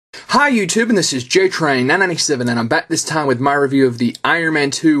Hi YouTube, and this is JTrain997, and I'm back this time with my review of the Iron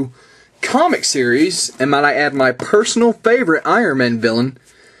Man 2 comic series, and might I add my personal favorite Iron Man villain,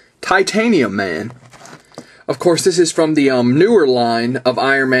 Titanium Man. Of course, this is from the newer line of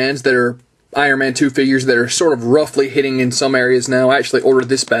Iron Mans that are Iron Man 2 figures that are sort of roughly hitting in some areas now. I actually ordered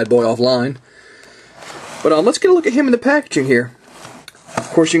this bad boy offline. But let's get a look at him in the packaging here. Of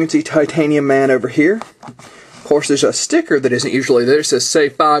course, you can see Titanium Man over here. Of course, there's a sticker that isn't usually there. It says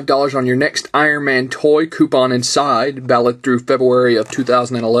save $5 on your next Iron Man toy coupon inside, valid through February of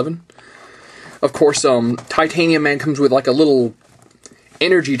 2011. Of course, Titanium Man comes with like a little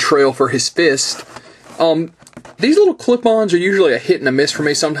energy trail for his fist. These little clip-ons are usually a hit and a miss for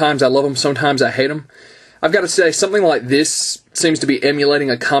me. Sometimes I love them, sometimes I hate them. I've got to say, something like this seems to be emulating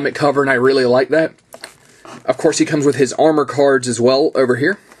a comic cover, and I really like that. Of course, he comes with his armor cards as well over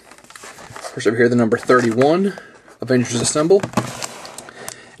here. Of course, over here, the number 31, Avengers Assemble.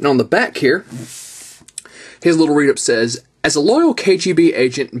 And on the back here, his little read-up says, as a loyal KGB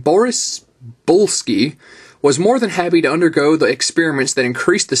agent, Boris Bulsky was more than happy to undergo the experiments that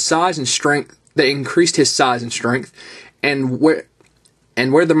increased his size and strength, and wear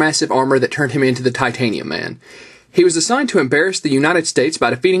the massive armor that turned him into the Titanium Man. He was assigned to embarrass the United States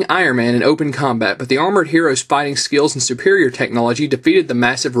by defeating Iron Man in open combat, but the armored hero's fighting skills and superior technology defeated the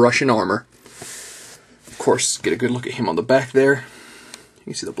massive Russian armor. Of course, get a good look at him on the back there. You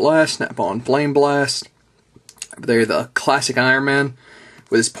can see the blast, Snap-on Flame Blast. Over there, the classic Iron Man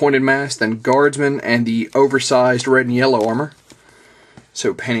with his pointed mask, then Guardsman, and the oversized red and yellow armor.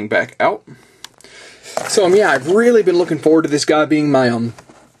 So, panning back out. So, yeah, I've really been looking forward to this guy being my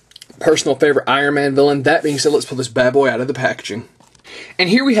personal favorite Iron Man villain. That being said, let's pull this bad boy out of the packaging. And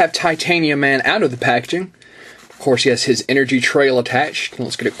here we have Titanium Man out of the packaging. Of course, he has his energy trail attached.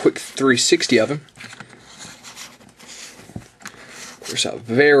 Let's get a quick 360 of him. Of course, a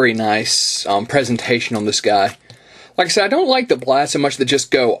very nice presentation on this guy. Like I said, I don't like the blasts so much that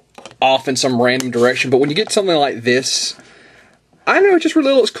just go off in some random direction, but when you get something like this, I don't know, it just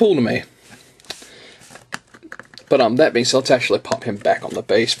really looks cool to me. But that being said, let's actually pop him back on the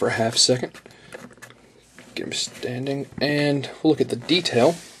base for a half second. Get him standing, and we'll look at the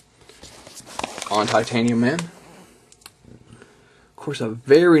detail on Titanium Man. Of course, a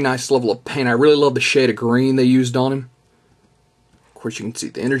very nice level of paint. I really love the shade of green they used on him. Of course, you can see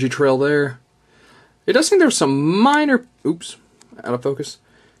the energy trail there. It does seem there's some minor, oops, out of focus.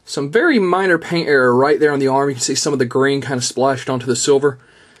 Some very minor paint error right there on the arm. You can see some of the green kind of splashed onto the silver.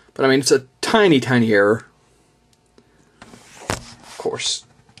 But I mean, it's a tiny, tiny error. Of course,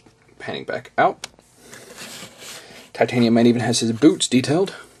 panning back out. Titanium Man even has his boots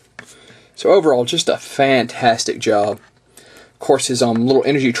detailed. So overall, just a fantastic job. Of course, his little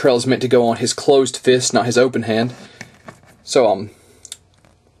energy trail is meant to go on his closed fist, not his open hand. So,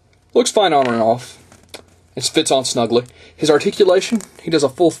 looks fine on and off. It fits on snugly. His articulation, he does a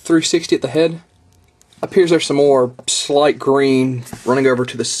full 360 at the head. Appears there's some more slight green running over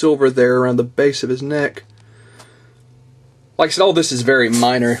to the silver there around the base of his neck. Like I said, all this is very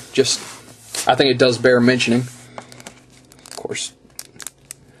minor, just I think it does bear mentioning. Of course,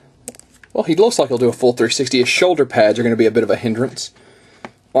 well, he looks like he'll do a full 360. His shoulder pads are going to be a bit of a hindrance.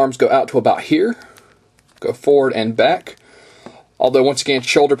 Arms go out to about here, go forward and back. Although, once again,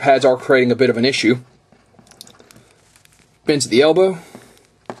 shoulder pads are creating a bit of an issue. Bends at the elbow,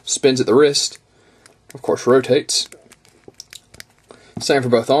 spins at the wrist, of course rotates. Same for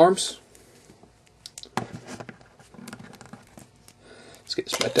both arms. Let's get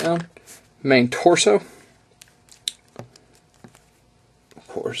this back down. Main torso. Of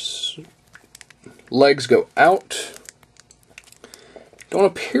course, legs go out. They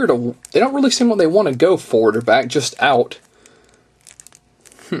don't really seem like they want to go forward or back, just out.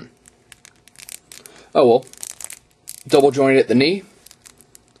 Oh well. Double jointed at the knee.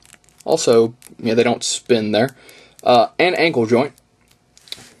 Also, yeah, they don't spin there. And ankle joint,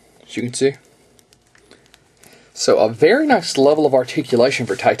 as you can see. So a very nice level of articulation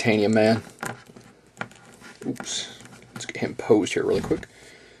for Titanium Man. Oops. Let's get him posed here really quick.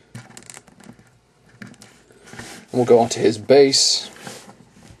 And we'll go on to his base.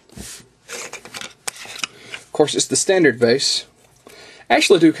 Of course, it's the standard base. I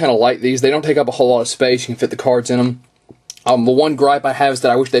actually do kind of like these. They don't take up a whole lot of space. You can fit the cards in them. The one gripe I have is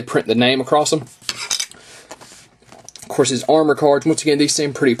that I wish they'd print the name across them. Of course, his armor cards, once again, these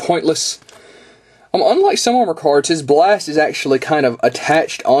seem pretty pointless. Unlike some armor cards, his blast is actually kind of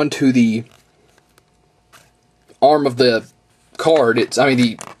attached onto the arm of the card. It's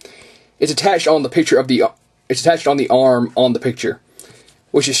attached on the picture of the. It's attached on the arm on the picture,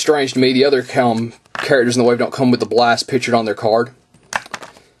 which is strange to me. The other characters in the wave don't come with the blast pictured on their card.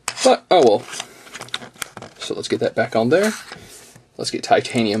 But But, oh well. So let's get that back on there. Let's get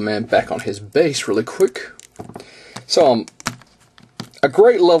Titanium Man back on his base really quick. So, a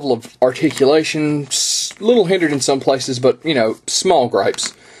great level of articulation, a little hindered in some places, but, you know, small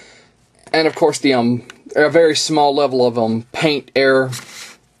gripes. And, of course, a very small level of paint error,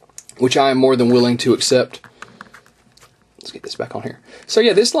 which I am more than willing to accept. Let's get this back on here. So,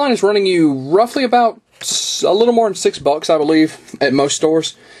 yeah, this line is running you roughly about a little more than $6, I believe, at most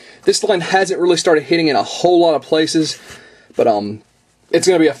stores. This line hasn't really started hitting in a whole lot of places, but it's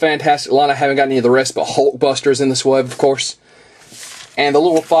going to be a fantastic line. I haven't got any of the rest, but Hulkbuster's in this web, of course. And the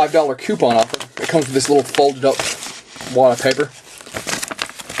little $5 coupon offer. It comes with this little folded up wad of paper.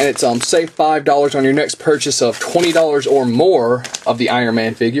 And it's save $5 on your next purchase of $20 or more of the Iron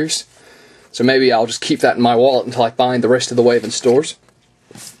Man figures. So maybe I'll just keep that in my wallet until I find the rest of the wave in stores.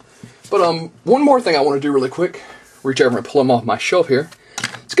 But one more thing I want to do really quick. Reach over and pull him off my shelf here.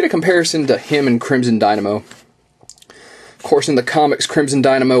 Let's get a comparison to him and Crimson Dynamo. Of course, in the comics, Crimson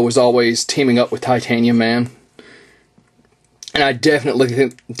Dynamo was always teaming up with Titanium Man. And I definitely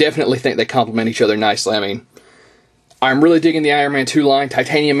think they complement each other nicely. I mean, I'm really digging the Iron Man 2 line.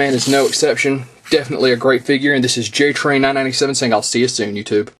 Titanium Man is no exception. Definitely a great figure. And this is JTrain997 saying I'll see you soon, YouTube.